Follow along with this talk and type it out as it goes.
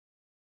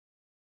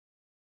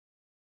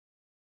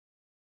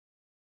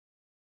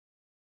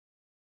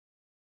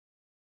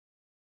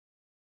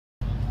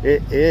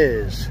It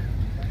is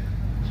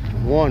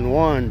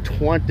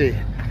 1/1/20.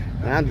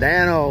 I'm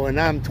Dano,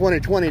 and I'm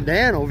 2020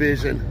 Dano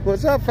Vision.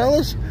 What's up,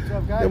 fellas? What's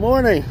up, guys? Good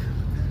morning.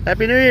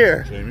 Happy New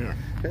Year. Same here.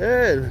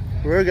 Good.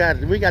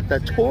 We got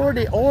the Tour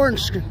de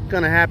Orange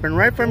gonna happen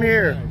right from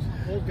here.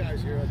 Old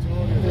guys here. That's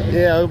all it is.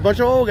 Yeah, a bunch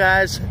of old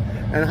guys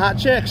and hot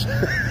chicks.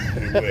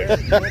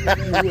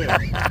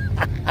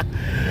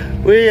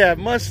 We have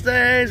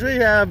Mustangs, we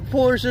have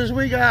Porsches,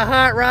 we got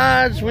hot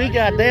rods, we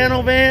got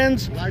Dano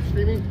vans. Live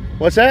streaming?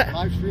 What's that?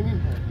 Live streaming?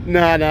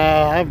 No,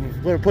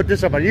 I'm gonna put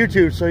this up on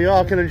YouTube so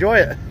y'all can enjoy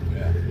it.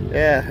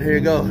 Yeah, here you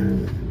go.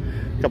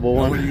 Couple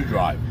What one. do you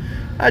drive?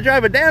 I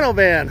drive a Dano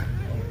van. Oh,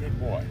 good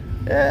boy.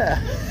 Yeah.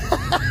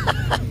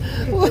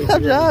 What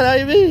up, John? How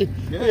you be?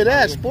 Look at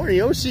that, sporty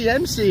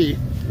OCMC.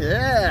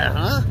 Yeah,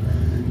 huh?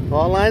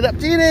 All lined up.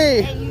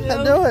 Tini, Hey, how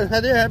you doing? How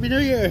you? Happy New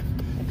Year.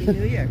 Happy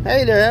New Year.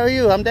 Hey there, how are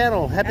you? I'm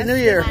Dano. Happy New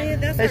Year.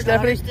 That's Hey, our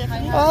Stephanie. daughter,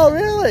 Stephanie. Oh,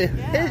 really?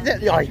 Yeah.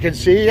 Hey, oh, you can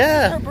see, It's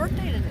yeah. her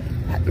birthday today.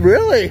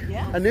 Really?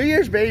 Yeah. A New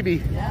Year's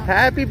baby. Yeah.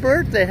 Happy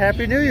birthday.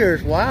 Happy New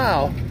Year's.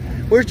 Wow.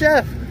 Where's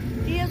Jeff?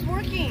 He is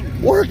working.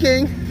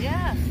 Working?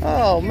 Yes.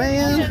 Oh,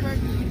 man.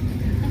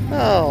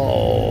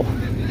 Oh.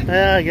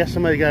 Yeah, I guess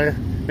somebody got to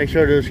make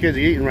sure those kids are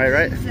eating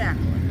right?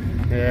 Exactly.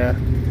 Yeah.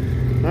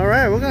 All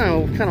right, we're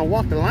going to kind of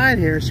walk the line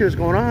here and see what's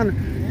going on.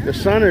 The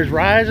sun is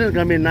rising. It's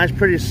going to be a nice,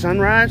 pretty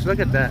sunrise. Look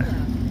at that.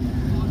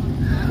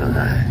 All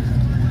right.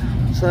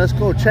 So let's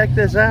go check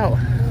this out.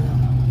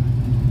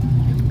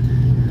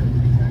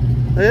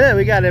 Yeah,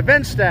 we got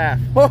event staff.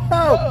 Whoa,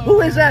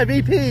 who is that?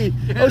 VP,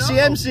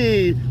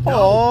 OCMC.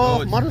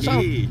 Oh, it's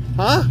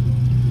huh?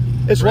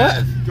 It's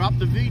what? Drop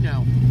the V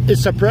now.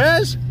 It's a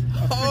prez?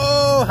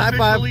 Oh, high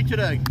five. Officially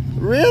today.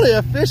 Really,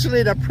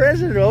 officially the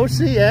president of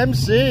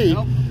OCMC.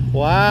 Yep.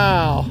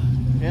 Wow.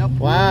 Yep.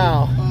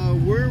 Wow.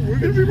 We're going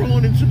to be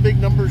rolling in some big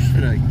numbers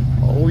today.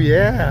 Oh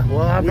yeah.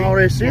 Well, I've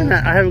already seen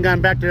that. I haven't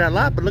gotten back to that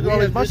lot, but look at all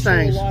these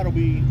Mustangs. This whole lot will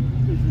be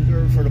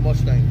reserved for the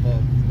Mustang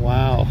Club.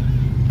 Wow.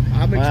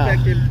 I'm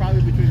expecting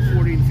probably between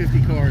 40 and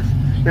 50 cars.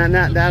 Now,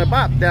 did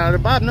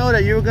Bob know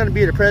that you were going to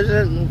be the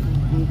president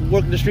and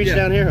working the streets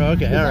down here?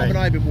 Okay, all Bob right. and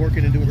I have been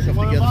working and doing stuff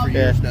together for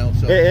years now.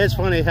 So. It's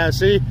funny how,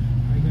 see,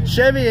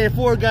 Chevy and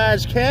Ford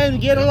guys can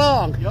get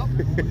along. Yep.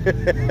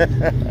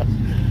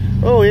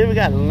 Oh, here we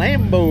got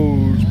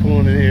Lambos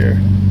pulling in here.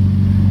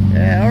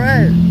 Yeah, all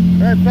right.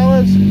 All right,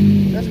 fellas,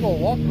 let's go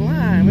walk the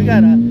line. We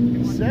got a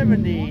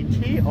 70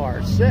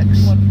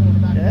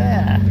 TR6.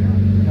 Yeah.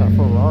 Got a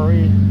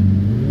Ferrari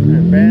and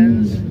a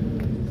Benz.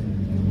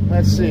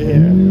 Let's see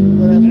here.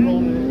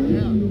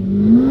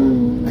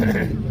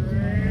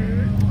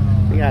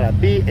 We got a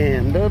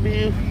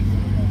BMW.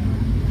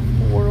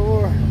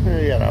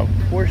 We got a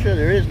Porsche.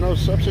 There is no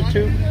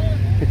substitute.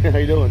 How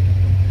you doing?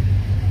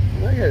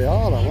 Look at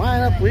all the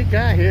lineup we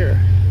got here.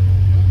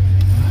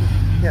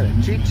 We got a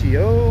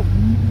GTO.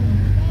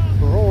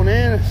 We're rolling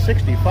in at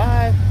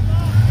 65.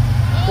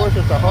 Of course,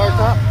 it's a hard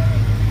top.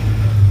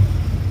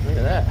 Look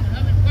at that.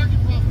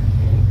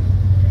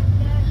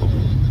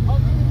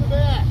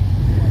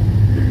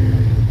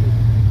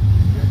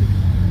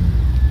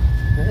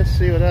 Let's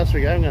see what else we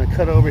got. I'm going to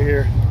cut over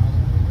here.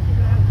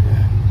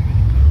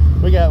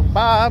 We got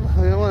Bob,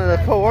 one of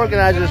the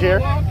co-organizers here.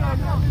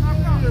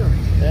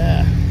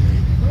 Yeah.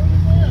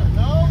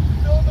 No,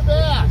 still the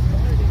back.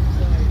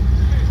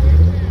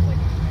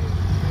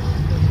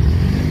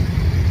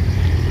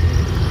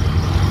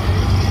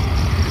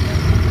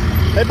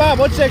 Hey Bob,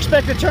 what's the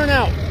expected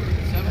turnout?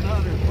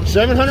 700.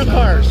 700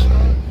 cars.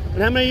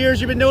 And how many years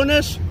you been doing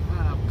this?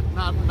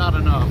 Not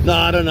enough.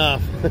 Not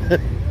enough.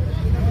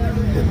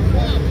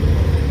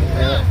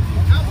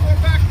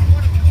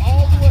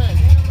 All the way.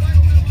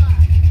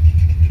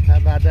 How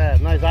about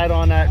that? Nice idle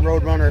on that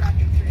Roadrunner.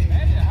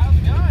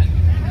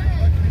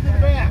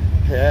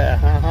 Yeah,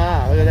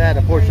 look at that,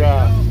 the Porsche.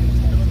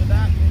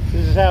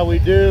 This is how we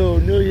do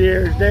New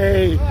Year's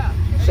Day,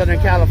 Southern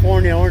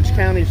California, Orange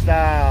County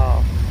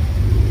style.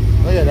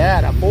 Look at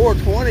that, a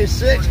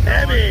 426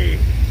 Heavy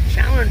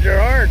Challenger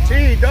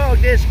RT,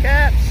 dog disc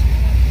caps,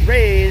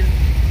 raised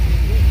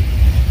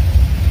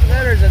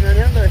letters, and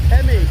another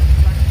Heavy.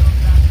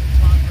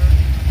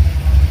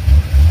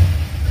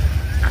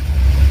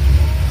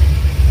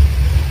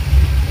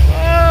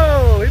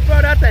 Whoa, he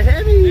brought out the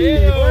Heavy.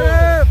 Ew. What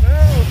up? Oh,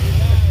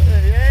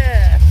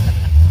 yeah.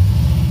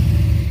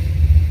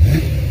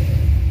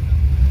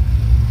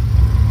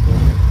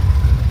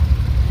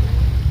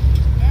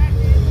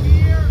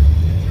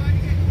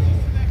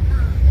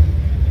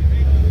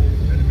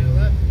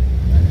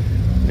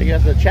 We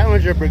got the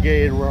Challenger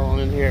Brigade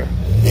rolling in here.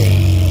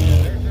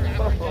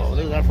 Oh,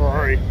 there's that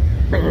Ferrari.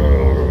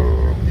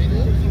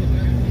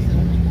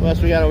 What else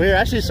we got over here?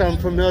 I see some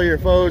familiar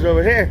foes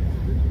over here.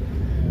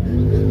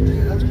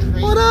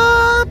 What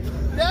up?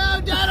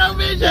 No, Dano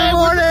Vision. Good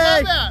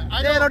morning.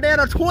 Dano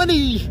Dano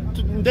 20.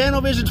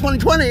 Dano Vision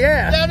 2020,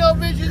 yeah. Dano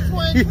Vision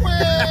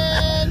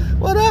 2020.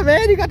 What up,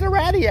 man? You got the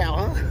ratty out,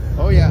 huh?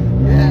 Oh yeah.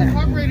 Yeah.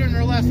 Carburetor in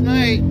her last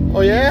night.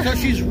 Oh, yeah? So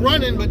she's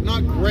running, but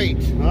not great.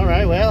 All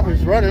right, well,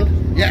 he's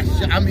running. Yes,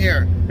 I'm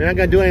here. You're not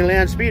going to do any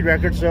land speed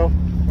records, so.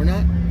 We're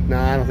not? No,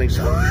 I don't think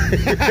so.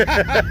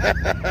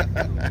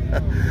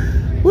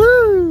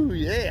 Woo!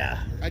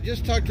 Yeah. I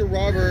just talked to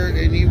Robert,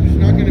 and he was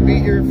not going to be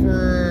here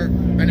for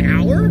an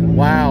hour.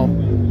 Wow.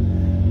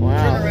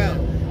 Wow. Turn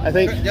around. I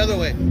think the other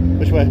way.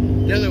 Which way?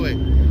 The other way.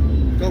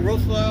 Go real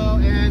slow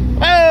and.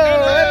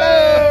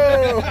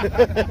 Oh!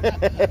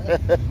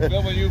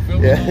 Filming you,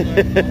 filming Yeah. all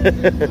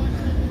that.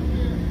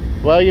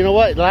 Well, you know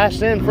what?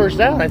 Last in, first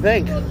out, I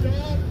think. Huh?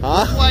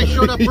 That's why I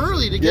showed up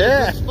early to get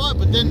Yeah. a good spot,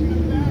 but then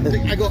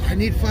I go, I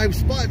need 5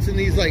 spots, and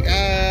he's like,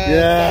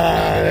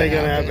 Yeah, that ain't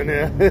gonna happen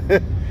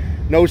here.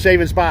 No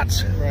saving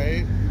spots.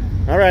 Right.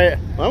 All right.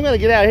 Well, I'm gonna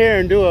get out here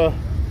and do a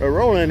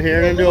roll in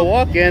here and do a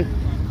walk in.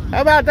 How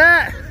about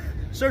that?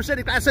 Surf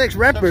City Classics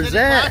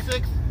represent.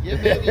 Classics. Yeah,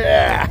 baby.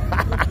 Yeah.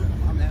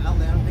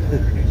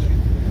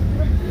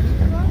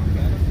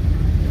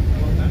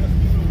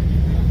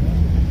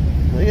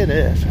 Look at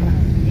this.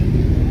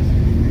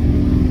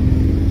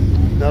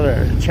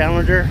 Another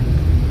Challenger.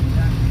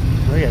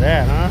 Look at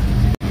that, huh?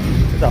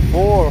 It's a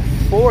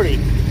 440.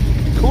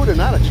 Cuda,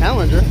 not a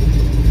Challenger.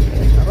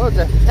 Oh, it's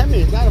a Hemi.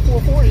 It's not a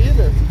 440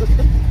 either.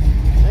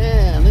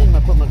 Man, I need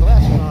to put my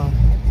glasses on.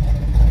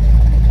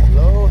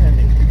 Low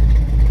Hemi.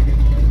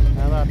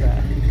 How about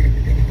that?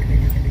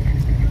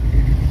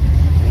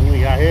 And we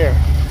got here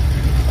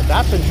a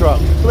Datsun truck.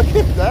 Look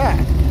at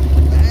that.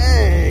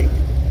 Dang.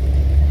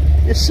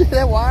 You see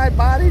that wide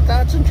body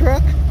Datsun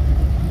truck?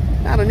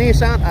 Not a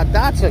Nissan, a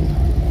Datsun.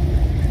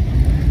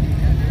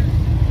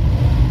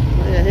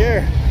 Look at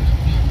here.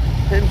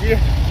 MG.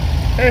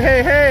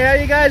 Hey, how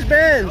you guys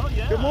been? Oh,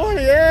 yeah. Good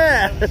morning,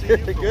 yeah.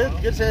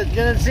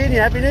 Good seeing you.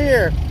 Happy New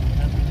Year.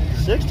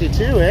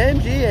 62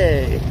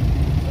 MGA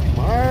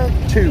Mark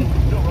II.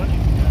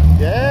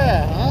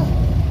 Yeah, huh?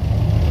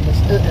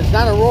 It's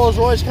not a Rolls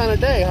Royce kind of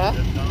day, huh?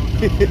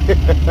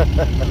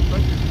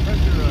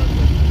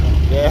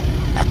 Yeah.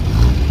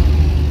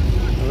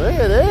 Look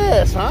at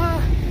this, huh?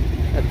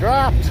 A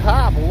drop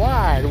top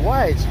wide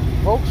white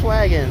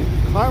Volkswagen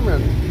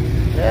Carmen.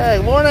 Yeah,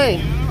 good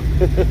morning.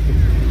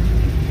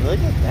 Look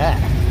at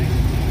that.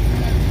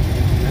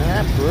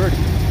 That's pretty.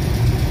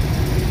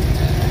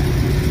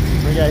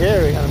 We got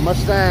here, we got a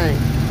Mustang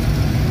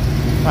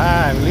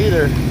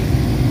 5-liter.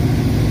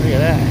 Look at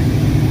that.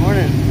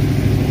 Morning.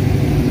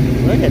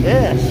 Look at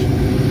this.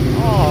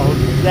 Oh,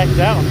 decked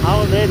out with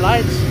holiday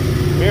lights.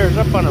 Mirrors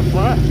up on the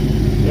front.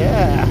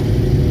 Yeah.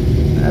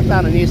 That's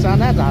not a Nissan,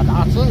 that's a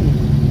Datsun.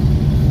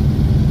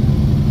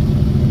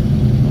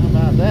 How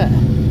about that?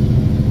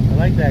 I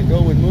like that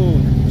Go With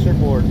Moon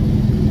surfboard.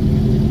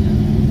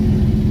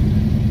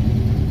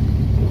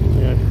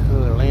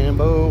 Another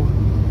Lambo.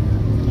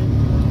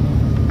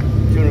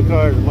 Tuner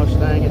cars,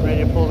 Mustang getting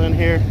ready to pull in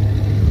here.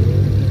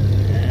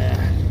 Yeah.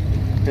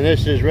 And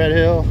this is Red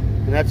Hill,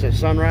 and that's a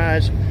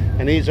Sunrise.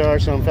 And these are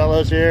some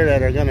fellows here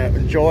that are gonna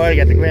enjoy.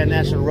 Got the Grand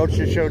National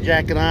Roadster Show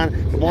jacket on.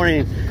 Good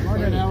morning.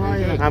 Morning, how are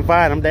you? I'm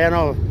fine. I'm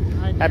Dano.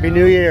 Happy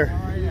New Year.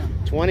 How are you?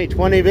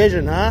 2020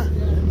 vision, huh?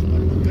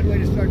 Good way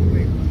to start the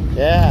week.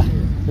 Yeah.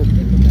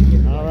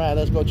 All right,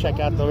 let's go check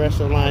out the rest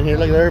of the line here.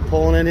 Look, they're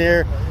pulling in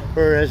here.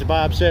 For, as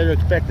Bob said, we're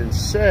expecting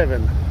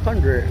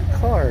 700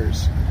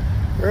 cars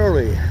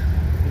early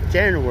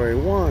January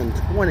 1,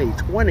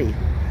 2020.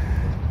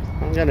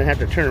 I'm gonna have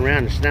to turn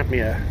around and snap me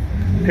a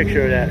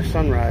picture of that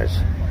sunrise.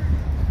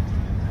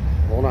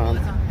 Hold on.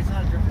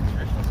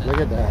 Look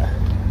at that.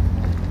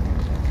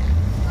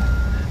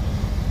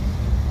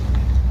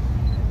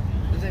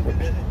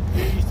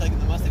 You're used to like in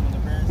the Mustang when the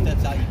parent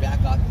steps out, you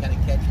back off, you kind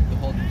of catch it, you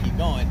hold and keep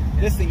going.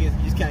 This thing is,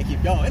 you just kind of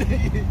keep going.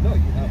 No,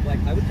 like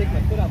I would take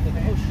my foot out,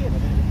 thinking, oh shit, I'm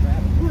gonna just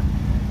grab it.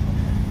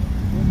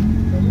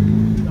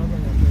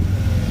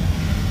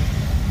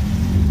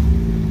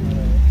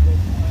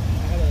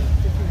 I had a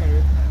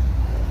 1500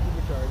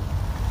 supercharged.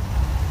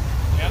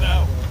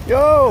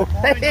 Yo,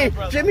 hey,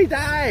 Jimmy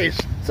Dice.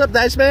 What's up,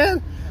 Dice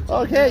man?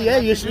 Okay, yeah,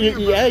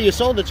 you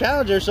sold the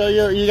Challenger, so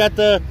you got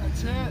the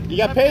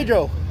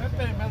Pedro.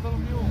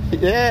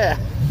 Yeah.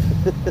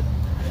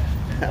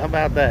 How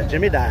about that,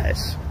 Jimmy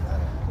Dice?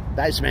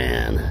 Dice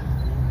man.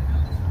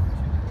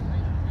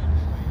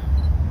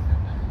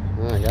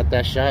 Oh, I got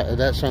that shot of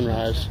that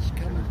sunrise. It's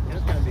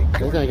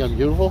gonna be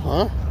beautiful,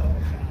 huh?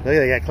 Look,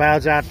 they got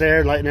clouds out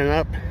there lightening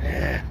up.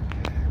 Yeah.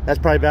 That's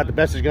probably about the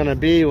best it's gonna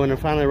be when it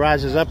finally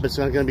rises up. It's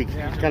gonna be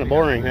kind of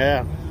boring.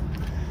 Yeah.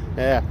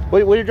 Yeah.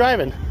 What are you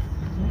driving?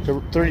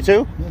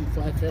 32?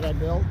 Flat fit I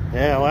built.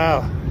 Yeah.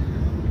 Wow.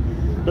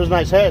 Those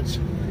nice heads.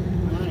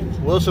 Nice.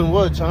 Wilson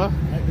Woods, huh?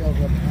 I built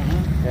them.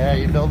 Yeah,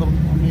 you build them.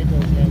 I made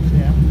those heads,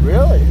 yeah.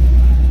 Really?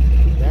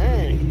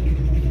 Dang.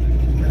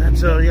 And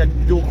so you got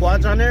dual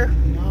quads on there?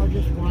 No,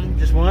 just one.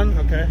 Just one?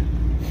 Okay.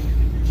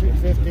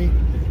 650.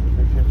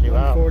 650.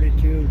 Wow.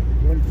 142.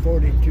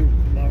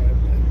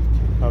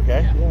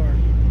 Okay. Floor.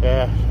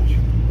 Yeah.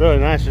 Really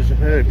nice. It's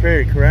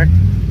very correct.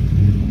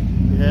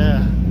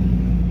 Yeah.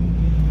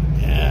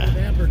 Yeah.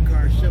 Amber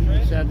car, similar.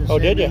 Had the Oh,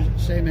 did you?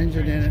 Same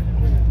engine in it.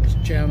 It was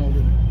channeled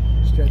and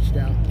stretched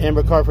out.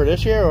 Amber car for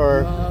this year,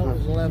 or? It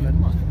was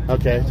 11.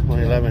 Okay,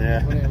 2011, yeah.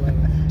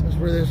 2011. That's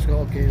where this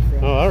all came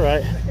from. Oh, all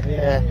right.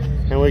 Yeah.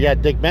 And we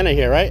got Dick Bennett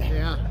here, right?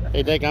 Yeah.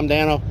 Hey, Dick, I'm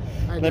Dano.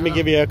 Hi, Let me Dano.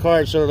 give you a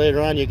card so later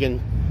on you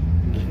can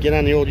get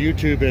on the old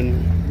YouTube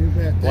and You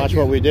bet. Thank watch you.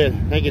 what we did.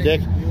 Thank you,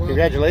 Dick. You're welcome.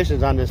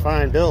 Congratulations on this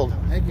fine build.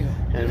 Thank you.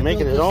 And I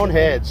making built his this own for-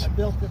 heads. I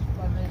built this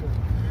for my neighbor.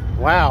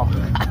 Wow.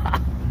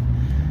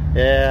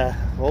 Yeah,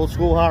 old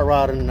school hot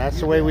rodding. That's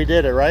the way we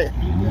did it, right?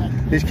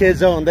 These kids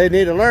they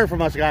need to learn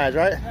from us guys,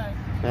 right?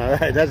 All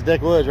right, that's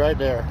Dick Woods right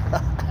there.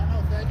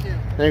 Thank you.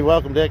 Hey,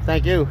 welcome, Dick.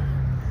 Thank you.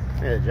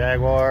 Yeah,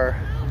 Jaguar,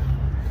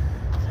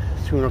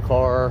 tuner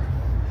car.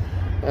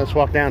 Let's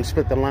walk down and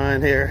split the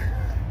line here.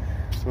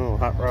 Oh,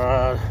 hot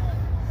rod,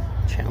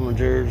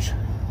 Challengers.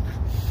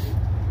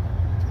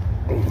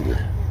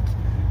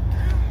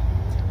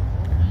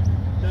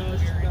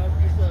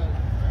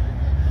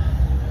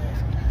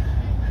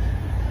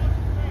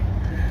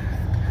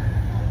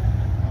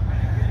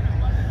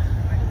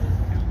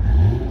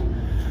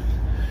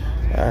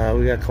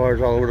 We got cars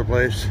all over the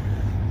place.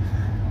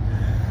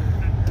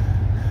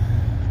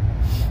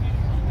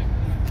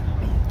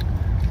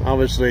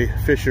 Obviously,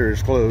 Fisher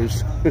is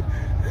closed.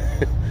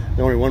 There's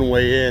only one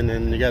way in,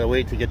 and you gotta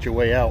wait to get your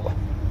way out.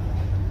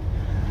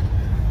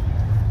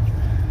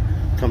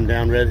 Come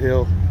down Red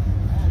Hill.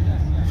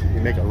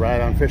 You make a ride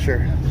on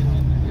Fisher.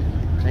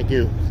 Thank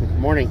you. Good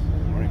morning.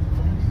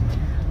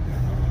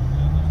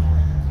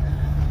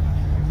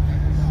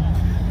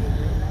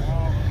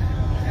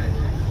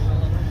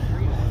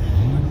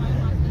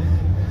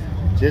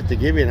 Just to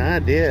give you an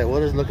idea of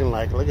what it's looking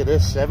like. Look at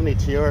this 70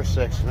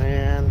 TR6,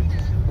 man.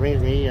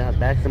 Brings me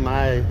back to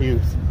my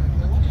youth.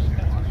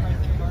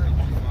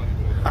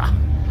 Ha.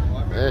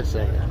 This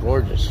thing is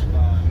gorgeous.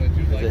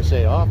 As they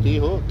say, off the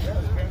hook.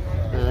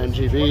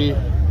 MGB.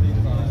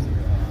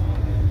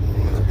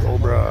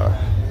 Cobra.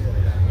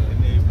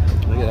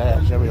 Look at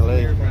that,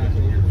 Chevrolet.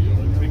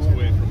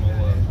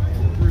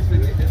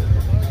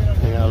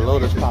 And a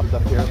Lotus popped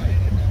up here.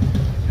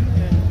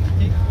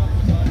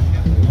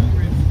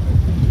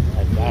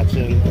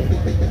 Datsun.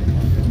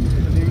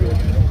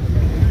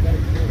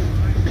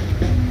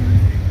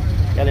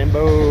 Got him,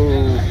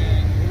 boo.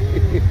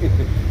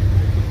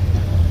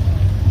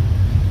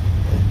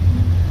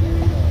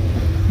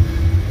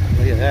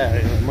 Look at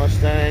that,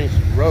 Mustangs,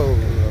 Road.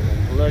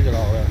 Look at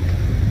all that.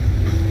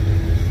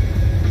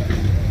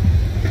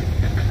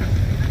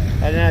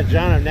 And now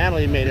John and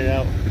Natalie made it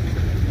out.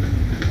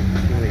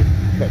 Really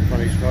cut in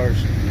front of these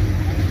cars.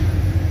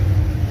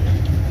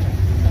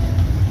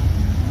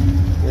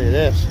 Look at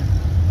this.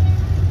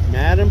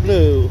 Mad and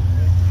blue.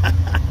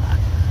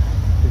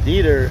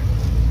 Dieter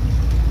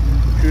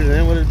cruising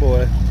in with his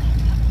boy.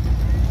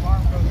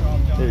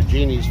 There's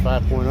Genie's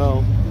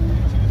 5.0.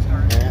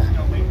 Yeah.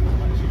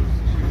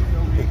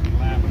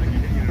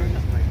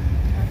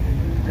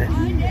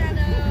 Hi,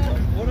 Dano.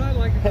 What I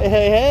like Hey,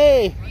 hey,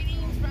 hey.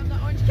 Greetings from the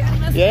Orange County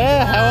Mustang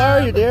Yeah, Club. how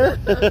are you, dear?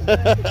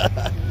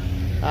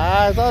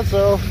 I thought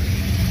so.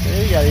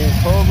 Yeah, you got even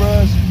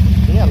Cobras.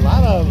 We got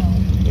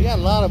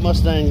a lot of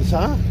Mustangs,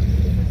 huh?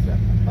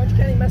 Orange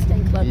County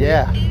Mustang Club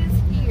Yeah. is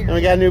here. And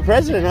we got a new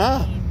president,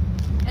 huh?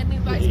 And new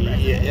vice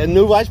president. Yeah, a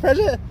new vice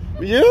president?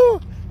 You?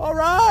 All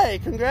right,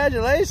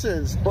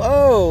 congratulations.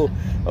 Whoa,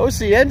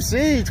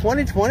 OCMC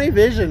 2020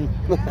 vision.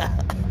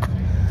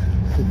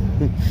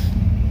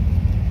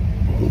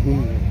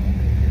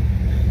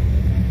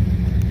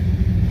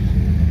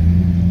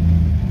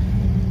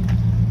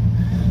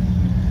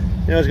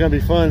 You know, it's going to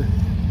be fun.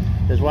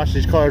 Just watch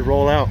these cars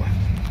roll out.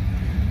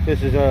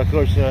 This is, of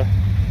course,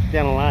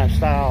 DanoLive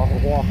style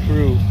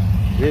walkthrough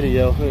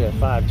video. Look at that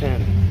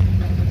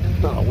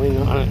 510. Not a wing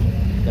on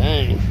it.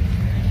 Dang.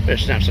 Better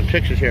snap some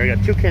pictures here. I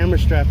got two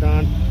cameras strapped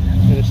on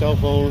and a cell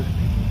phone.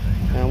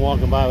 And I'm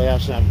walking by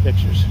without snapping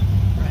pictures.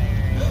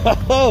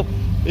 Oh,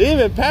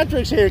 even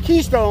Patrick's here.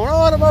 Keystone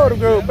Automotive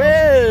Group.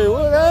 Hey,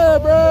 what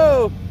up,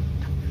 bro?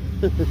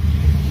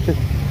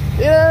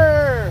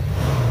 Here.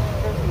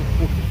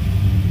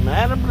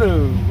 Man of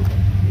blue.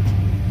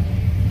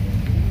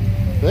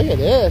 Look at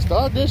this.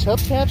 Dog, this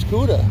hubcap's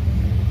CUDA.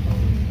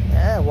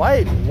 Yeah,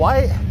 white.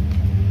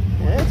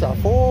 Yeah, it's a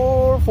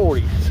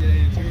 440.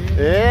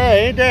 Yeah,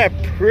 ain't that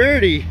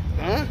pretty?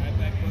 Huh?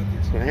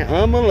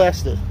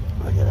 Unmolested.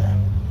 Look at that.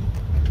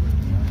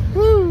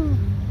 Woo!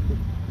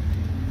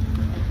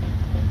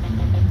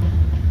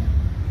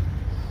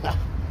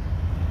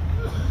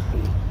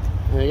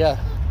 There you got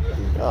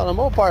all the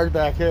Mopars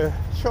back here.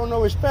 Show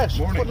no respect.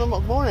 Putting them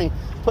Putting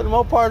the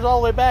Mopars all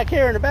the way back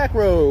here in the back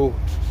row.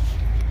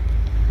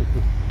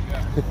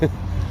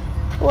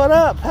 What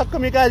up? How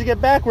come you guys get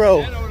back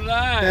row?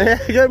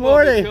 DanoLive. Good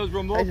morning. Because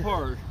we're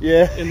Mopars.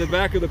 Yeah. In the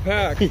back of the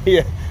pack.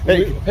 Yeah.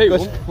 Hey,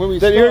 when we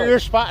then start, you're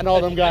spotting all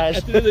them guys.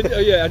 At the end of the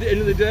day, yeah, at the end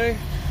of the day.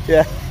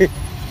 Yeah.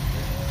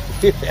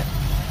 Yeah.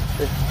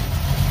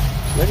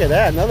 Look at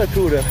that, another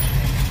CUDA.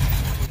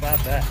 How about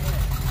that?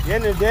 At the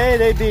end of the day,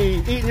 they'd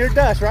be eating your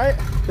dust, right?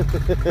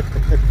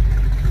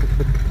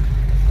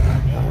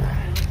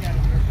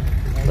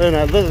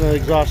 Listen to the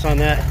exhaust on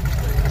that.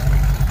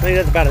 I think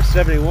that's about a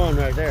 71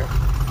 right there.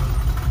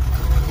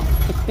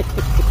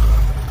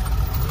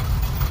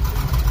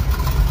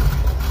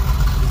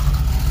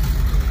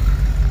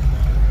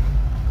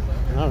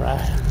 All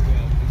right.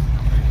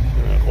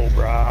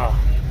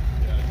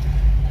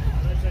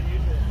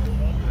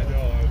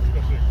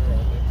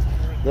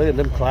 at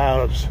them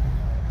clouds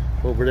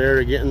over there.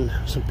 They're getting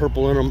some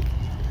purple in them.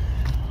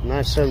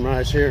 Nice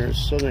sunrise here in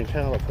Southern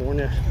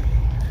California.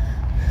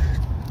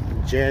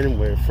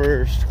 January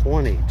 1st,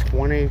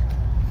 2020.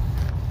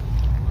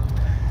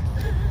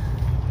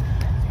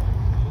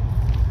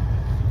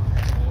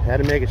 Had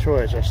to make a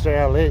choice. I stay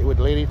out late with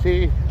Lady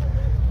T,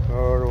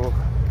 or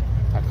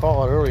I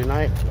call it early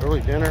night, early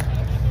dinner,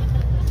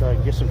 so I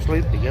can get some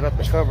sleep to get up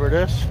and cover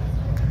this.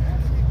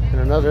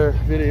 And another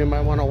video you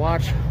might want to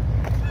watch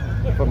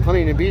from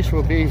Huntington Beach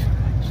will be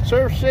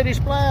Surf City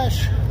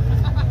Splash,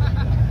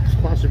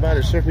 sponsored by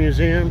the Surf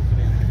Museum.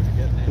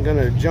 I'm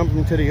gonna jump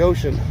into the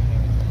ocean,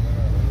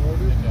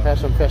 have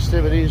some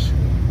festivities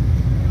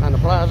on the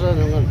plaza,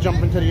 and I'm gonna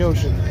jump into the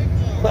ocean.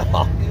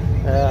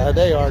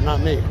 They are,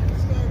 not me.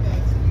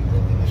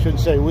 Shouldn't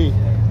say we.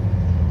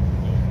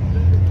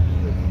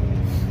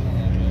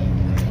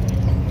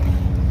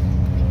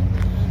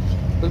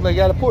 Looks like I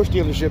got a Porsche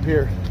dealership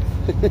here.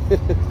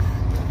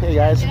 Hey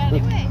guys. Get out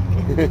of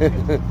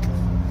the way.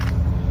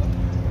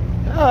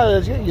 Oh,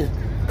 that's good.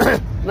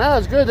 No,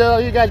 it's good though.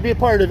 You guys be a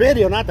part of the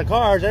video, not the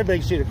cars. Everybody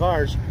can see the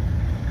cars.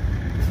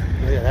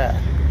 Look at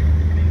that.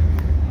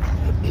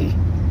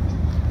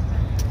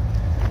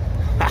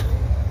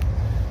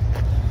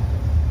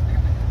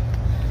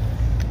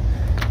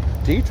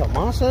 D.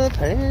 Tomasa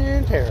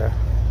Pantera.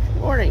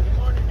 Morning.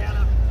 Morning,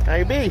 Dano. How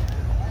you be?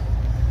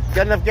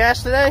 Got enough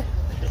gas today?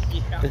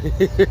 Yeah.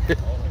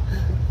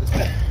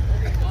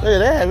 Look at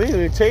that.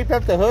 We taped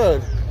up the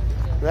hood.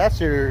 That's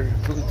your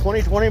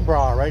 2020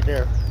 bra right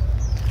there.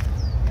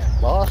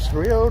 Boss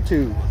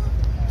 302.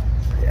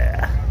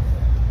 Yeah.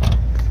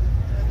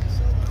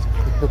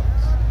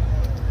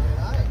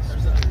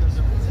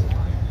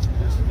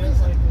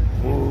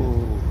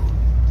 Ooh.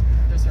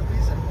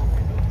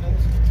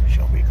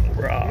 Shelby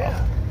bra.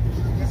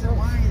 These are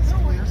mine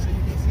somewhere, so you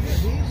can see it.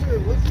 These are,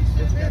 what's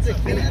this? The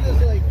can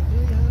is like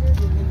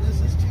 300 and then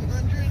this is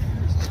 200.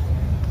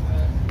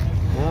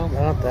 Well,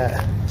 not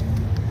that.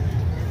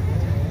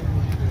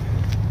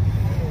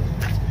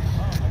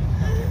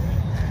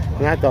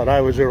 And I thought I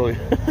was early.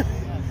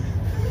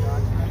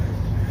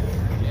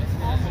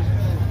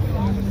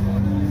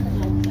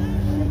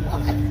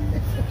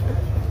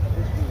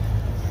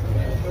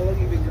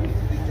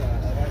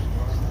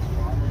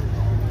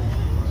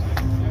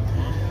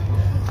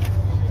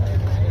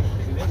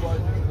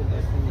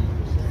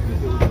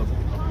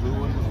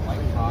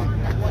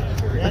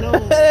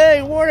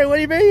 Hey, morning, what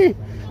do you mean?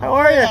 How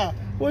are you?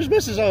 Where's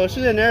Mrs. O?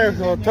 She's in there.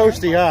 Oh,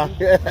 toasty, huh?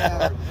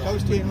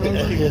 Toasty and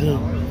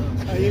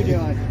roasty. How you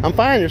doing? I'm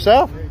fine,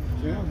 yourself?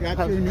 Got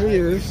through New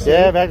Year's.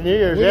 Yeah, back to New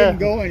Year's, We yeah. didn't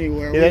go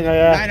anywhere. You think,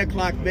 9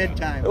 o'clock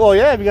bedtime. Well,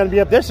 yeah, if you're going to be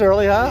up this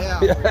early, huh?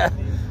 Yeah.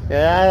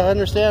 Yeah, I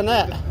understand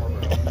that.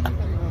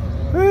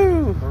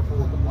 Woo.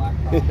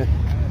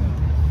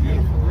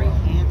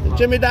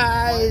 Jimmy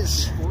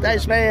Dice.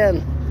 Dice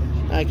man.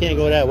 I can't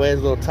go that way. It's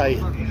a little tight.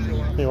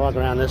 Let me walk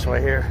around this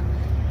way here.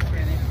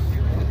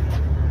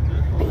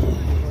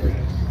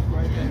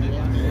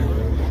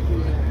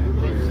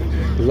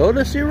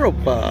 Lotus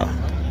Europa.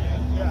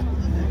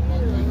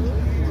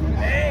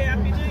 Hey,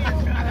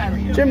 Happy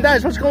New Year. Jim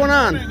Dice, what's going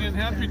on? And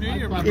Happy New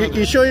Year, my You, brother.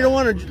 you sure you don't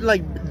want to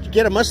like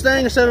get a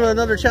Mustang instead of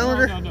another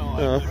Challenger? No,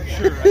 Oh. I'm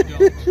sure I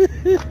don't.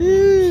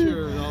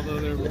 Sure, although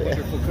they're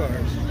wonderful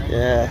cars.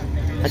 Yeah.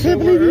 I So can't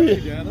we're believe early,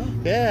 you. Dano.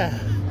 Yeah.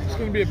 It's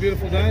going to be a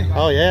beautiful day.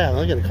 Oh yeah.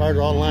 Look at the cars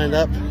all lined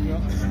up.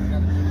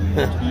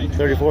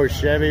 34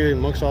 Chevy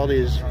amongst all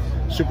these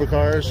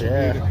supercars.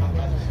 Yeah.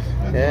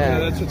 Yeah, Yeah.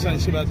 that's what's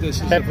nice about this.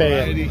 Is the Pepe.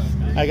 variety.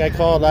 I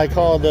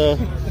called the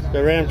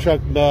Ram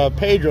truck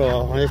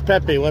Pedro. It's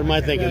Pepe. What am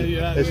I thinking?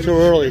 Yeah, It's too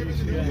early.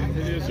 Yeah, it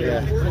is.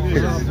 Yeah.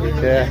 early.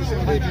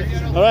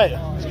 Yeah. All right.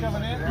 It's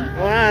coming in. Come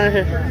on.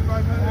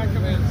 35 minutes.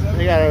 Come in, son.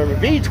 We got a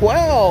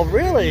V12.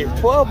 Really?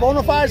 12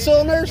 bona fide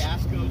cylinders?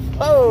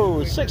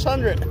 Oh,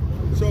 600.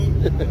 So,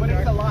 but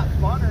it's a lot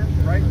funner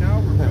right now.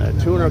 A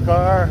tuner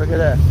car. Look at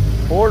that.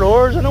 4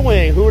 doors and a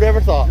wing. Who would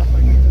ever thought?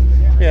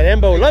 Yeah,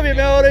 Embo. Love you,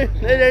 Melody.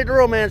 They the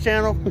Romance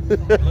Channel.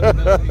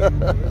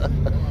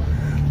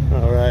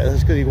 All right,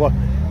 let's go.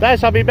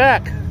 Guys, I'll be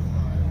back.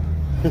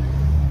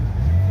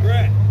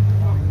 Brett.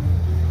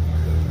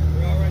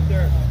 We're all right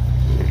there.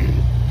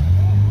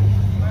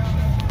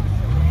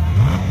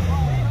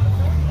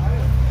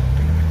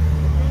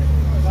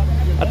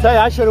 I tell you,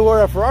 I should have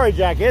worn a Ferrari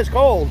jacket. It's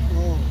cold.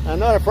 I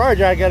know a Ferrari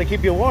jacket got to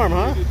keep you warm,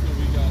 huh?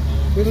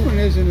 This one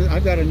isn't.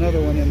 I've got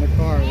another one in the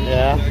car.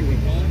 Yeah.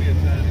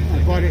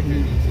 I bought it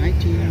in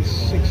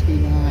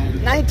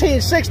 1969.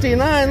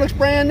 1969 looks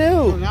brand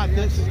No, new. not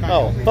this car.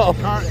 Oh, The oh,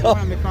 car, oh.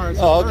 one of the cars.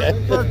 Oh, okay.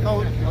 Fur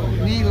coat,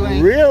 knee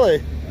length.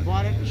 Really?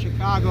 Bought it in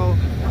Chicago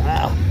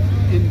Wow.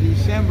 in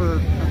December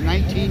of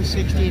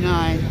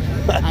 1969.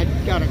 I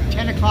got a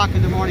 10 o'clock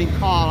in the morning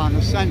call on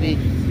a Sunday.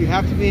 You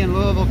have to be in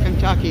Louisville,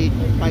 Kentucky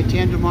by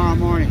 10 tomorrow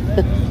morning.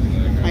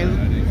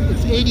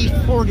 It's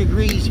 84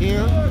 degrees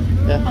here.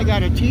 Yeah. I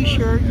got a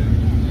t-shirt,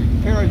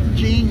 pair of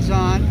jeans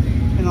on,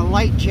 and a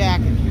light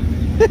jacket.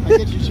 I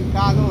get to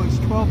Chicago, it's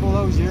 12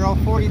 below zero,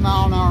 40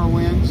 mile an hour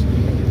winds.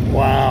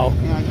 Wow.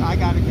 And I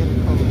got to get a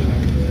coat.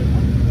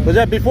 Was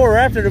that before or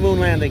after the moon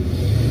landing?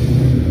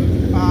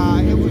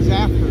 It was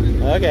after.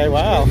 Okay,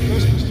 wow.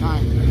 Christmas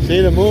time.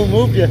 See, the moon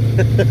moved you.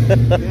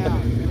 Yeah.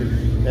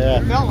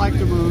 Yeah. It felt like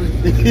the moon.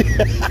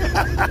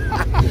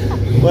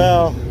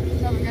 Well,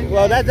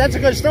 that's a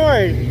good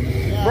story.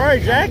 Ferrari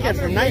jacket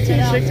from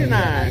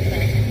 1969.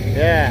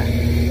 Yeah,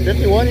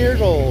 51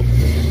 years old.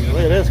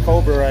 Look at this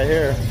Cobra right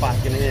here,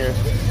 fucking here.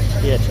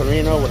 Yeah,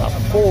 Torino with a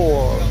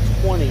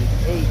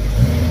 428.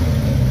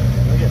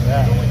 Look at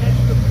that.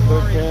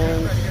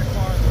 13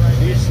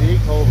 DC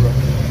Cobra.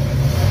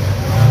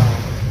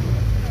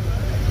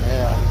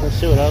 Yeah, let's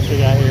see what else we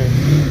got here.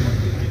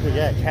 We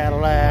got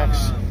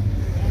Cadillacs.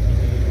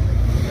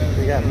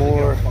 We got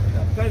more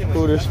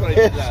scooters.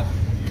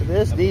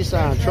 This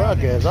Nissan truck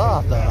is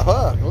off the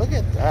hook. Look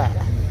at that.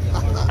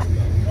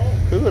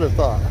 Who would have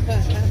thought?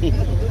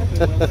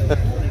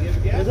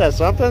 Is that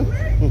something?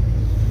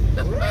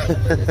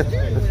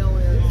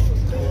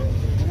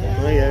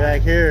 Look at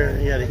back here.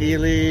 You got a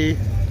Healy.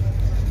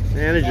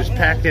 Man, they're just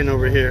packed in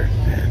over here.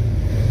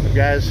 Look,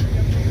 guys.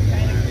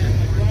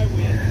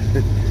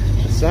 The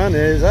sun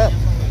is up.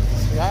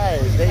 Sky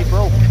is day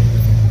broke.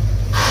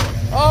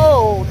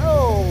 Oh,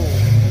 no.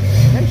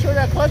 Make sure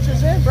that clutch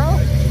is in, bro.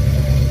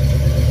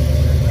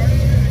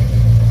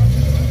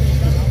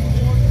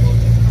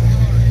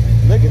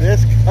 Look at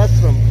this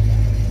custom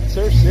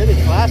Surf City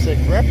Classic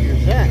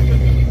represent.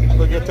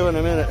 We'll get to it in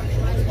a minute.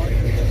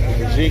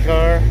 The G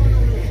car.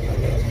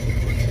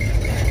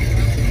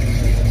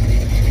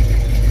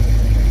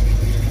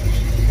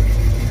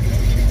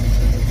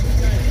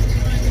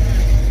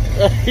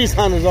 He's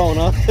on his own,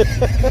 huh?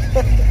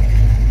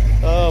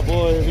 Oh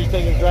boy, he's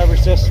taking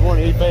driver's test this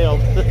morning. He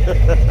failed.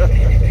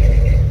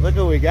 Look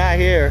what we got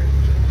here.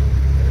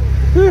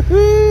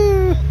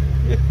 Hey,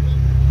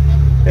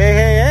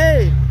 hey,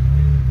 hey.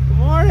 Good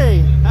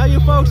morning. How you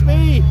folks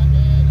be?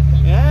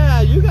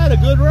 Yeah, you got a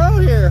good road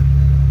here.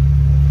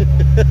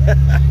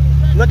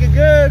 Looking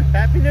good.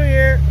 Happy New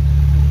Year.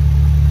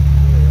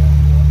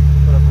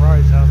 What a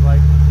Ferrari sounds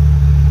like.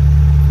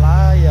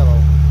 Fly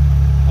yellow,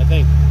 I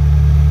think.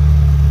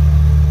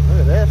 Look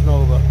at this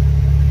Nova.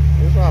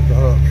 It's off the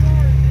hook.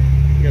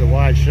 Get a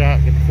wide shot.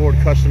 Get the Ford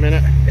Custom in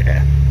it.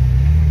 Yeah.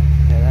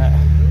 Look at that.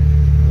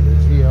 Look at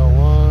the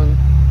GL1.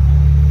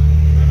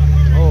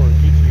 Oh, the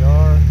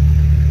GTR.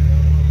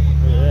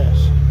 Look at this.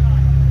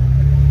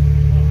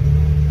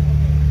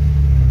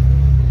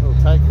 Little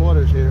tight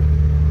quarters here.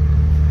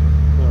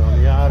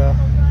 Miata.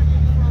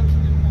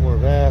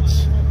 Corvettes.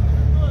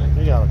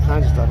 We got all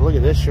kinds of stuff. Look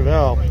at this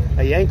Chevelle.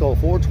 A Yanko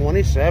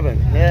 427.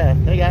 Yeah.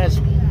 Hey guys.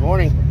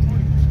 Morning.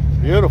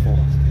 Beautiful.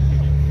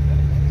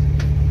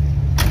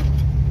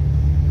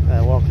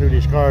 I walk through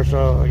these cars,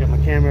 so I got my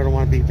camera. I don't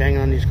want to be banging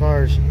on these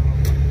cars.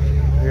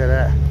 Look at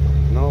that.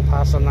 No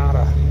pasa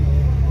nada.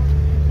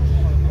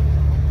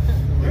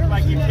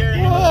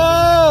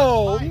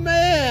 Whoa,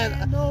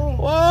 man.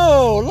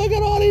 Whoa, look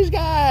at all these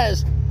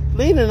guys.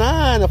 Leaning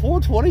on a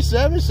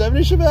 427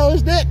 70 Chevelle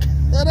is Dick.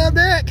 What up,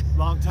 Dick?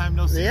 Long time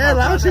no see. Yeah,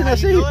 long time no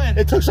see.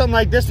 It took something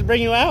like this to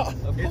bring you out.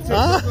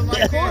 Huh?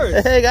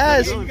 Hey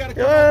guys.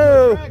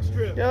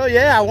 Yo,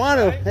 yeah, I want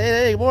to.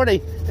 Hey, good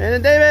morning. And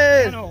then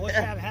David.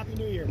 Happy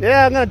New Year.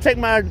 Yeah, I'm gonna take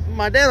my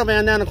Dano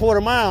van down a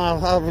quarter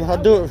mile. I'll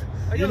do it.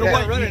 You know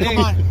what? You come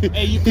on.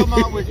 Hey, you come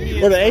out with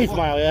me. Or the 8th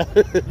mile, yeah.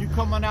 You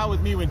come on out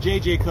with me when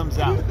JJ comes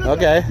out.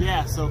 Okay.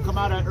 Yeah, so come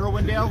out at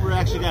Irwindale. We're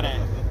actually got a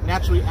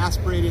naturally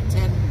aspirated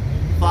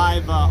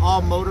 10.5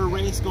 all-motor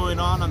race going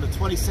on the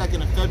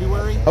 22nd of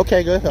February.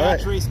 Okay, good. All right.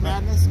 Match Race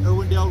Madness,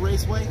 Irwindale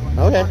Raceway.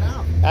 Okay.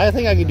 I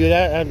think I can do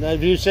that.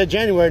 If you said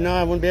January, no,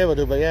 I wouldn't be able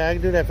to. But yeah, I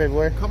can do that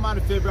February. Come on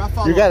in February. I'll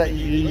follow you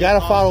gotta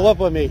follow up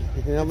with me.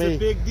 You know me. It's a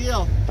big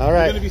deal. All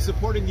right. We're going to be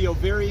supporting the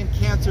Ovarian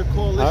Cancer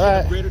Coalition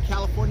of Greater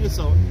California.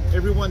 So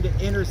everyone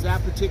that enters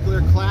that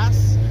particular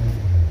class,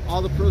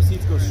 all the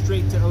proceeds go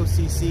straight to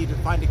OCC to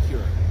find a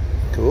cure.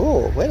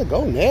 Cool. Way to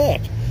go,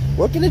 Nick.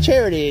 Working the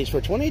charities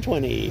for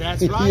 2020.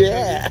 That's right.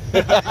 Yeah.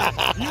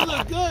 You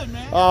look good,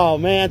 man. Oh,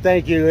 man,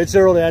 thank you. It's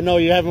early. I know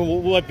you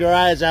haven't wiped your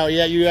eyes out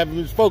yet. You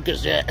haven't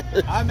focused yet.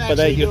 I'm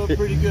actually doing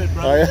pretty good,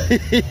 brother.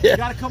 Yeah. You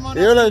got to come on.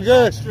 You look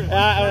good.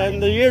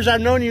 And the years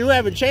I've known you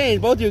haven't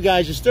changed. Both of you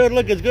guys. You still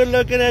look as good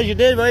looking as you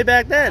did way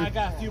back then. I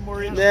got a few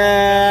more inches.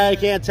 Yeah, I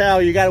can't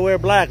tell. You got to wear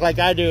black like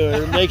I do.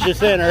 It makes you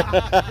thinner.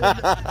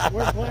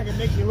 Wear black and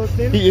makes you look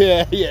thinner?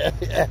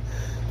 Yeah.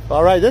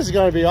 All right, this is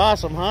going to be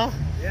awesome, huh?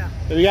 Yeah.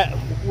 We got,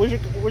 where's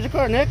your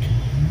car, Nick?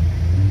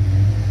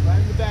 Right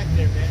in the back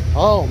there, man.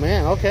 Oh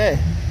man, okay.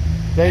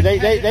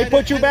 They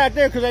put you back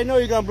there because they know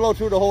you're gonna blow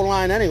through the whole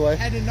line anyway.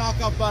 Had to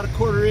knock off about a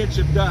quarter inch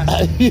of dust.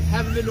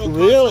 Haven't been to a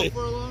really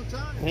for a long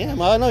time. Yeah,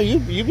 well, I know you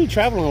be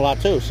traveling a lot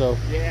too, so.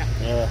 Yeah.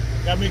 Yeah.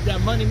 Gotta make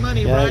that money,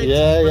 yeah, right?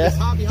 Yeah.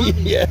 Hobby.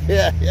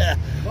 Yeah.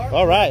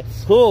 All right,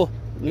 cool.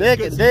 Nick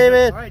and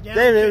David.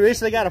 David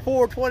recently got a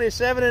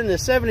 427 and the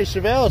 70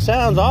 Chevelle.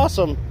 Sounds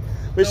awesome.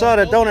 We saw it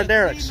at Donut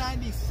Derek's.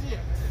 396.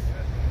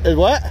 Is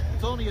what?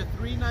 It's only a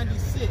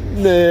 396.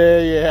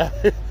 Yeah.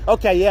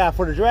 Okay, yeah.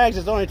 For the drags,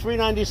 it's only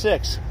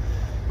 396.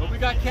 But we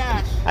got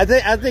cash. I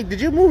think. Did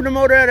you move the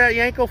motor out of that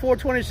Yanko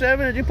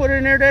 427? Did you put it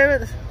in there,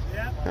 David?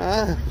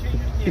 Huh?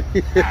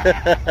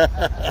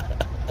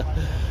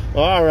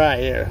 All right,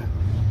 here.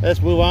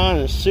 Let's move on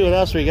and see what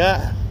else we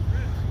got.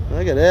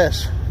 Look at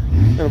this.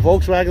 And a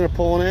Volkswagen are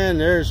pulling in.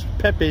 There's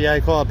Pepe, I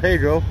call it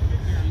Pedro.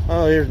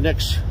 Oh, here's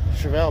Nick's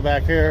Chevelle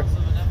back here.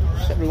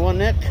 71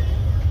 Nick.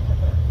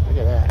 Look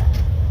at that.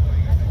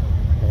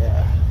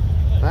 Yeah.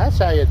 That's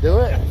how you do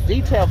it.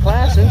 Detail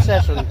class in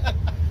session.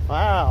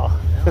 Wow.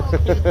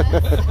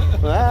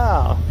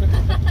 Wow.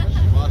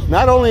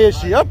 Not only is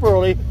she up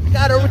early,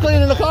 got her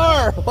cleaning the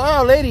car.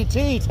 Wow, Lady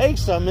T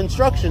takes some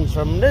instructions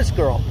from this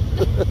girl.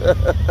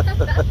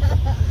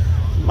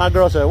 My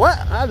girl said, what?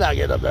 I'm not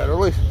getting up that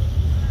early.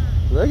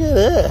 Look at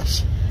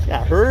this.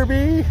 Got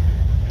Herbie.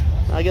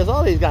 I guess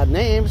all these got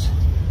names.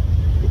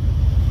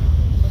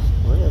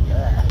 Look at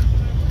that.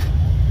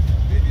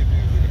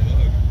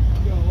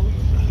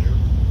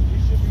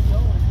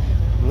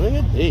 Look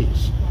at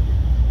these.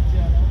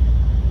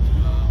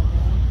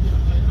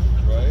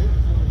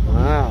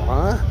 Wow,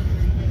 huh?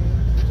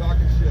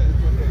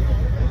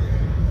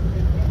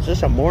 Is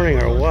this a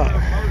morning or what?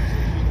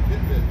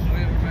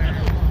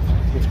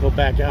 Let's go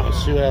back out and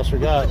see what else we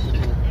got.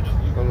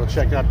 I'm gonna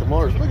check out the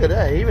motors. Look at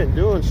that, even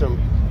doing some,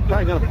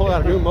 probably gonna pull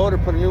out a new motor,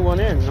 put a new one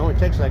in. It only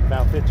takes like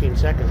about 15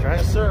 seconds, right?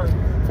 Yes, sir.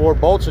 4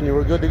 bolts and you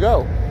were good to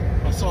go.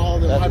 I saw all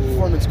the high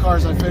performance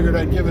cars. I figured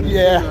I'd give it a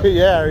Yeah,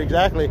 yeah,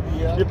 exactly.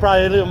 Yeah. You'd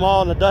probably leave them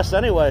all in the dust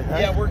anyway.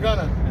 Right? Yeah, we're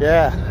gonna.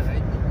 Yeah.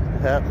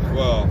 Yep.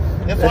 Well,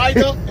 if I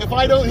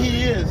don't,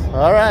 he is.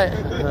 All right.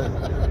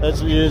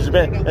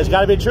 It's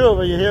got to be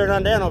true if you hear it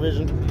on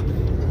DanoVision.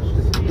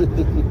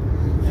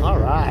 All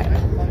right.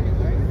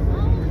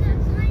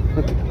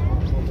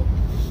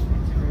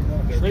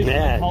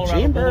 Yeah,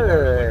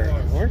 Chamber,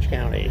 Orange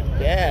County.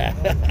 Yeah.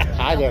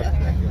 Hi there.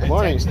 Good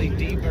morning. That's actually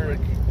D-Berg.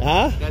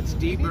 Huh? That's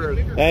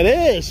D-Berg. That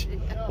is.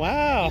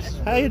 Wow.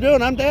 How you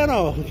doing? I'm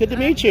Dano. Good to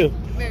meet you.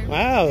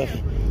 Wow.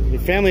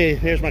 Your family,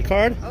 here's my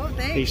card. Oh,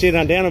 thanks. You see it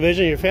on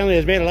DanoVision. Your family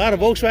has made a lot of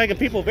Volkswagen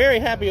people very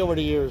happy over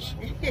the years.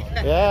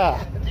 Yeah.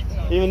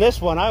 Even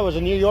this one, I was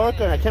a New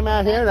Yorker and I came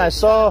out here and I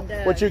saw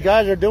what you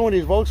guys are doing with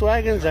these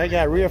Volkswagens. I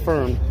got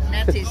reaffirmed.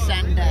 That's his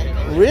son,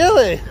 Dad.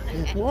 Really?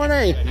 Good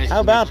morning. How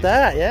about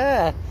that?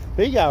 Yeah.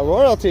 We got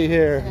royalty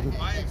here.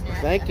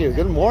 Thank you.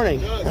 Good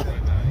morning.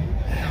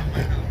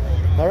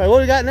 All right, what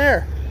do we got in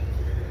there?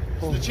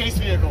 The chase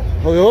vehicle.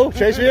 Oh,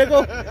 chase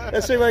vehicle?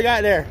 Let's see what we got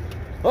in there.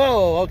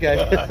 Oh, okay.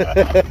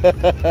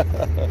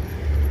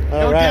 All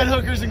No right. dead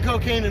hookers and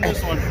cocaine in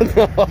this one.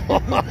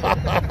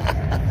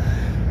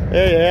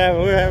 There you have it.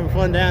 We're having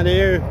fun down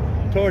here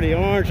toward the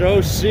Orange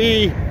OC.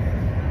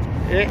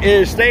 It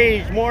is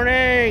stage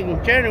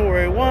morning,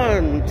 January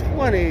 1,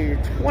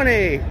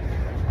 2020.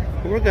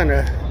 We're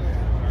gonna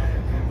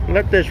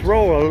let this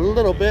roll a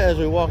little bit as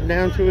we walk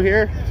down through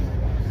here.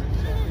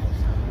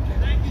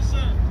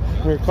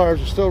 Our cars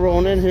are still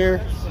rolling in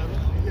here.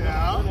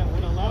 Yeah.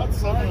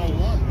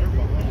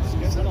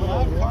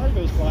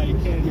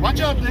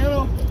 Watch out,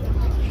 Dano.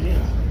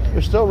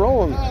 We're still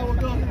rolling. We're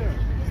going there.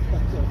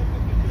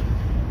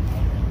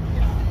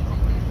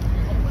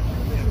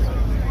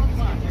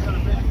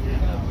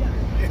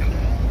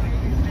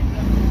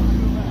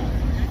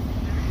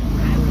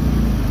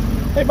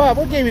 Hey Bob,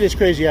 what gave you this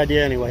crazy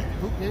idea anyway?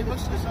 Who gave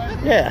us this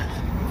idea? Yeah.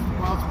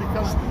 Well, it's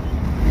because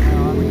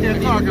we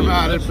can't talk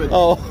about it, but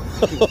Oh.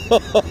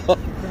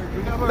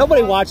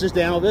 Nobody watches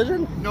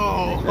DanoVision.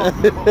 no.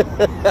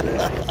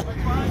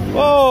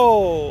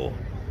 Whoa!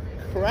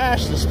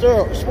 Crash the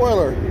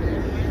spoiler.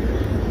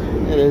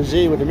 It is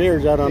Z with the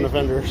mirrors out on the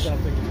fenders.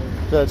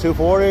 Is that a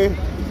 240,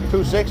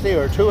 260,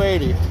 or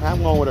 280?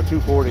 I'm going with a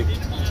 240.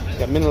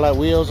 Got Mini-Lite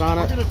wheels on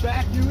it.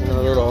 And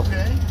a little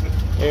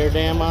air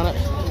dam on it.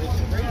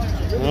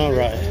 All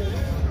right.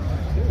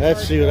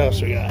 Let's see what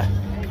else we got.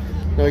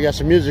 Now we got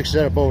some music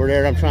set up over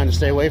there that I'm trying to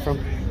stay away from.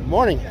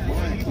 Morning.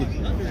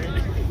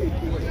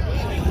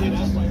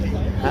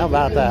 How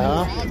about that,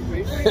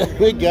 huh?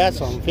 We got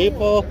some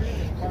people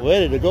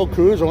ready to go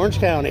cruise Orange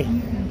County.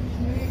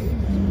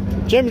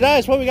 Jimmy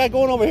Dice, what we got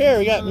going over here?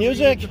 We got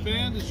music. The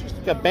band is just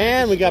Got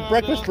band. We got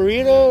breakfast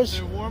burritos.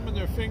 They're warming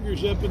their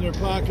fingers up in their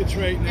pockets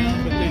right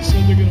now, but they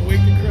said they're going to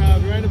wake the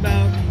crowd right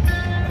about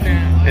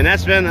now. And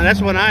that's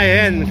when I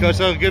end, because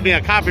it'll give me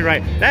a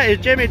copyright. That is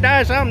Jimmy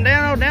Dice. I'm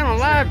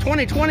DanoLive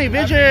 2020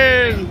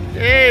 Vision.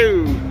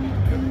 Ew.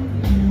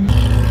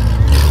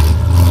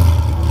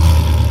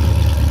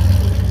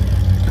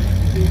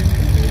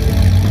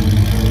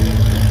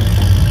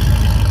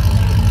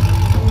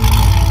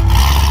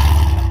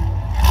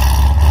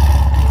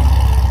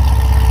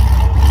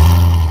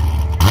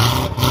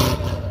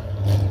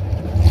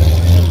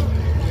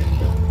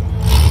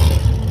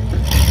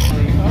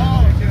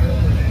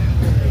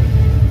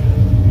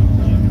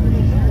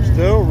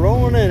 Still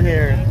rolling in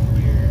here.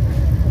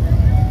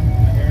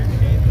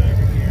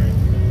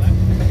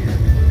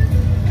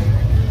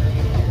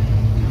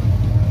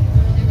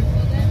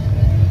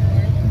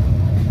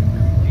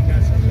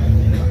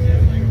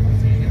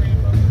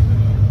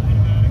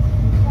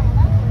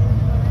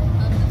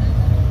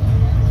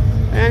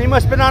 Man, you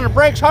must have been on the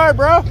brakes hard,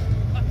 bro.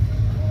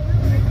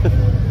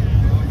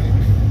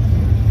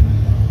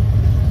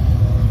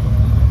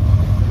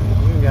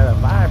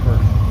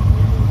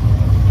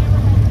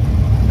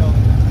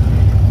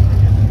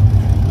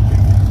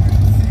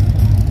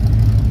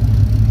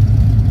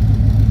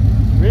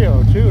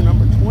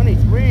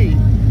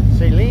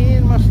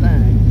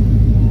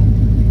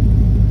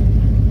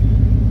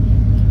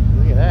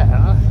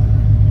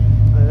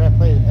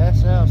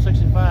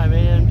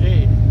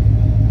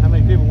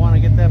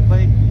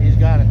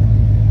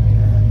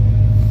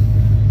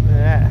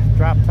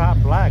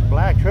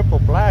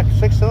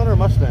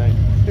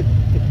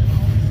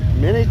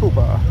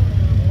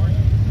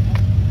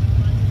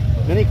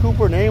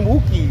 named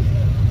Wookie.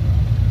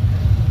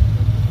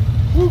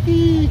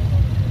 Wookie.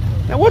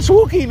 Now, what's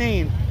Wookie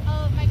mean?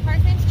 Oh, my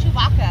car's name's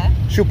Chewbacca.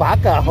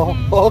 Chewbacca.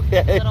 Mm-hmm. Oh,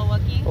 okay. Little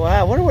Wookie. Wow,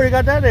 I wonder where you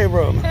got that name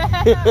from.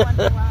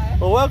 Wonder why.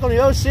 Well, welcome to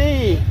OC.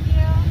 Thank you.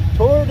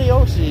 Tour de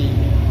OC.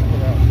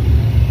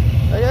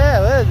 Look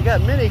at that. We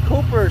got Mini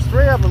Coopers,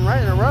 3 of them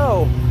right in a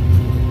row.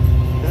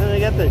 And then we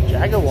got the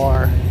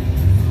Jaguar.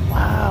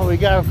 Wow, we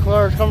got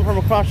cars coming from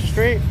across the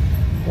street.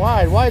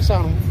 Wide whites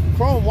on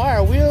chrome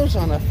wire wheels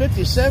on a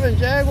 57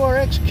 Jaguar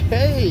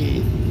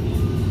XK.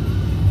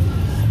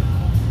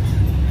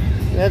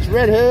 That's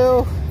Red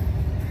Hill.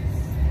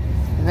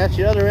 And that's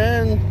the other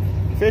end.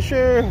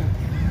 Fisher.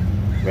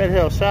 Red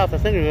Hill South. I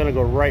think they're gonna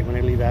go right when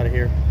they leave out of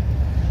here.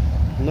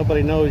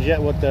 Nobody knows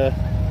yet what the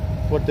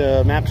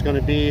map's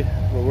gonna be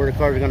or where the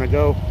cars are gonna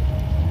go.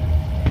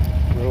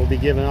 It will be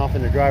given off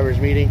in the driver's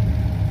meeting.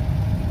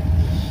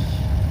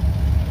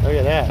 Look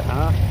at that,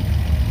 huh?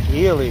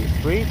 Healy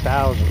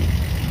 3000.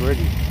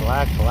 Pretty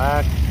black.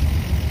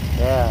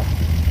 Yeah.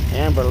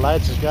 Amber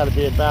lights has got to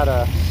be about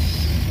a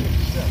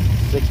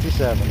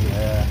 67.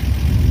 Yeah.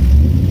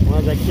 When I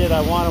was a kid,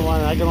 I wanted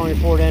one. I could only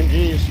afford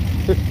MGs.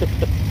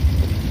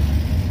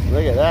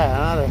 Look at that,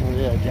 huh?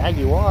 Yeah,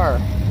 Jaguar.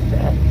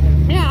 Yeah.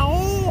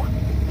 Meow.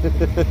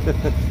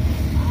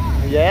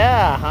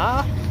 Yeah,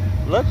 huh?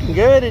 Looking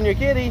good in your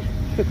kitty.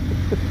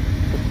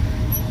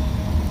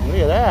 Look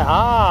at that.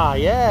 Ah,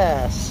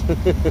 yes.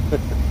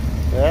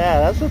 Yeah,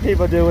 that's what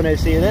people do when they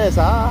see this.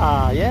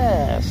 Ah,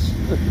 yes.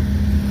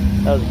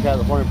 That was a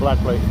California black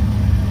plate.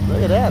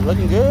 Look at that.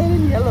 Looking good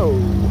in yellow.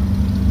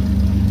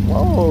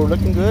 Whoa,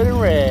 looking good in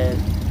red.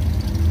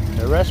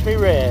 Arrest me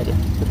red.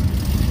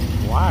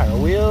 Wire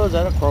wheels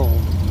out of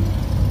chrome.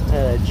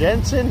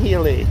 Jensen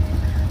Healy.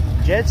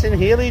 Jensen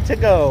Healy to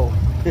go.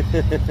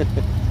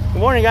 Good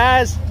morning,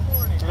 guys.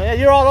 Good morning.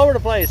 You're all over the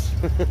place.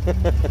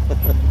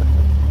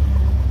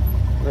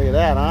 Look at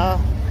that, huh?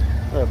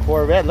 The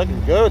Corvette looking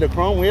good. The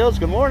chrome wheels.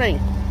 Good morning.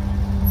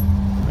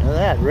 Look at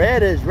that.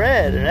 Red is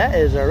red. That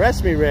is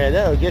arrest me red.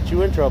 That'll get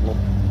you in trouble.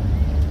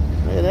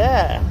 Look at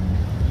that.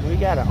 We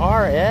got an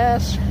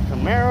RS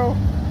Camaro.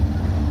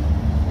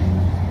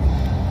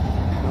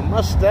 A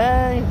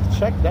Mustang.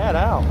 Check that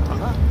out.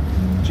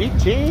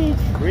 GT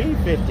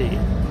 350.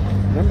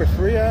 Number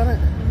 3 on it.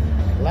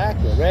 Black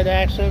with red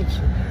accents.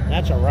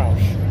 That's a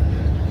Roush.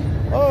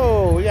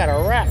 Oh, we got a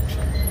wrapped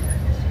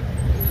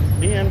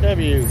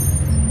BMW.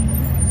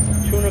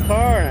 Tuner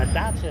car and a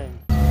Datsun.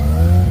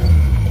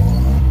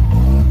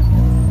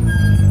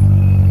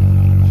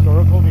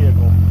 Historical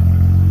vehicle.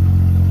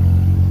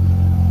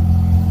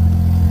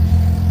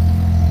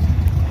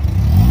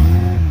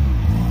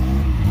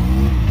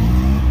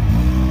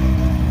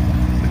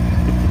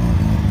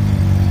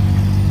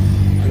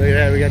 Look at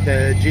that, we got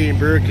the G and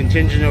Brewer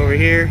contingent over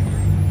here.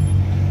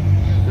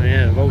 So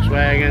yeah,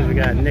 Volkswagens, we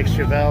got Nick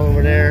Chevelle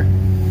over there.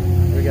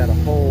 We got a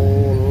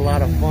whole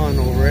lot of fun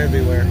over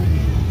everywhere.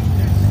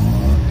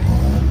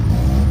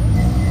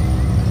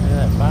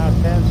 Yeah,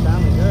 510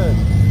 sounding good.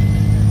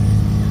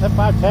 That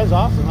 510's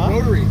awesome, huh?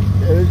 Rotary.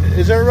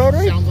 Is there a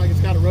rotary? Sounds like it's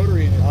got a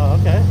rotary in it. Oh,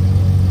 okay.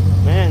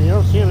 Man, you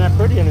don't see them that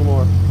pretty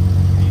anymore.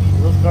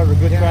 Those cars are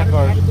good track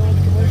cars. How did the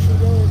commercial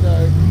go?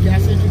 The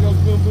gas engine goes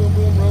boom, boom,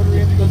 boom. Rotary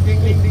engine goes ding,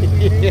 ding, ding,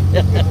 ding, ding.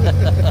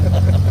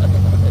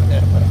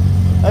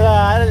 I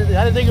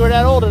didn't think you were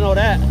that old to know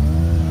that. Look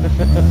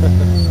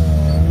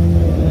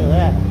at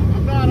that.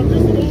 I'm not. I'm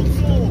just an old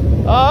soul.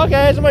 Oh,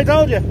 okay. Somebody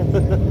told you.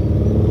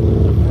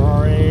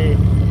 Sorry.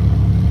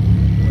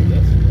 No.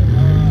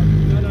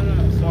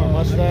 More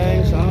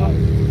Mustangs, huh?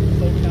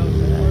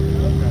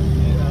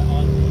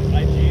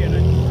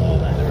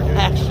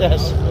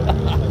 Access.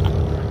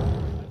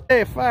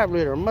 Hey,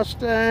 5-liter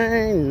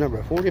Mustang,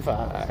 number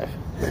 45.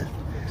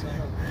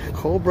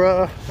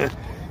 Cobra.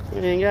 We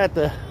ain't got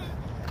the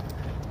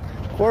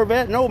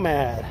Corvette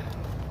Nomad.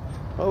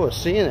 I was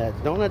seeing that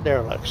Donut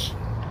Derelicts.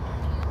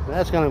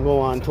 That's gonna go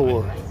on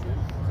tour.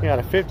 We got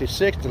a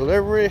 56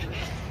 delivery.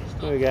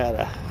 We got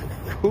a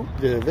Coupe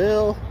de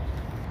Ville.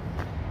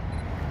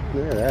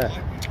 Look at that.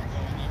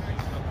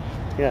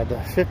 We got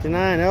the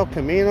 59 El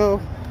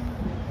Camino.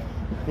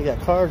 We got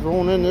cars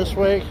rolling in this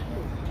way.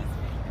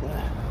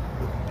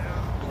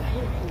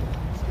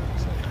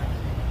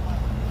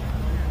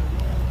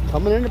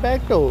 Coming in the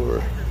back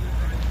door.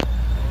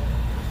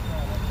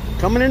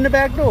 Coming in the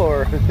back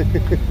door.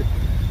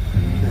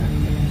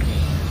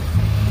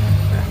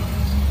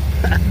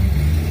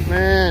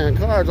 Man,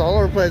 cars all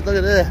over the place. Look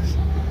at this.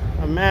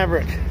 A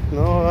Maverick.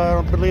 No, I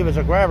don't believe it's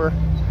a grabber.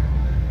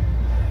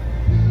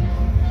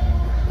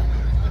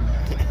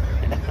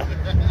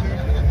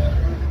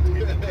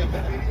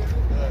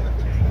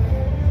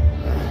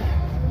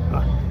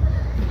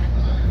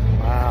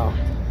 Wow.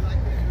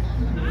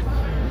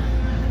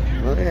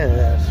 Look at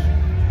this.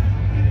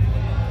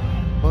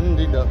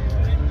 Hyundai Duck.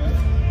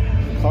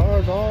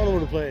 Cars all over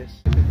the place.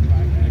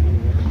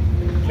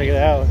 Check it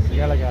out. You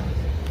got like a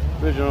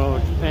original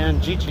Japan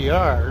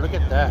GTR. Look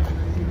at that.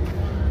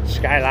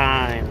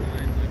 Skyline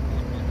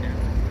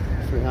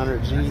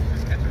 300Z.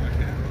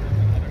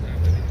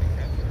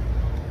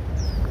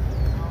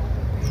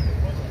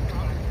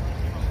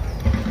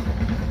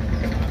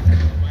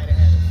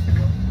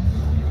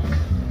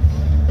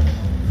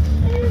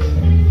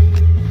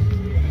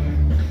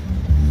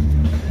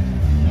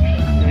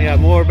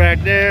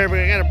 back there, but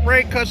I got a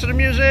break because of the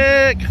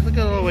music. Look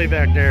at all the way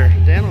back there.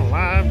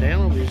 DanoLive.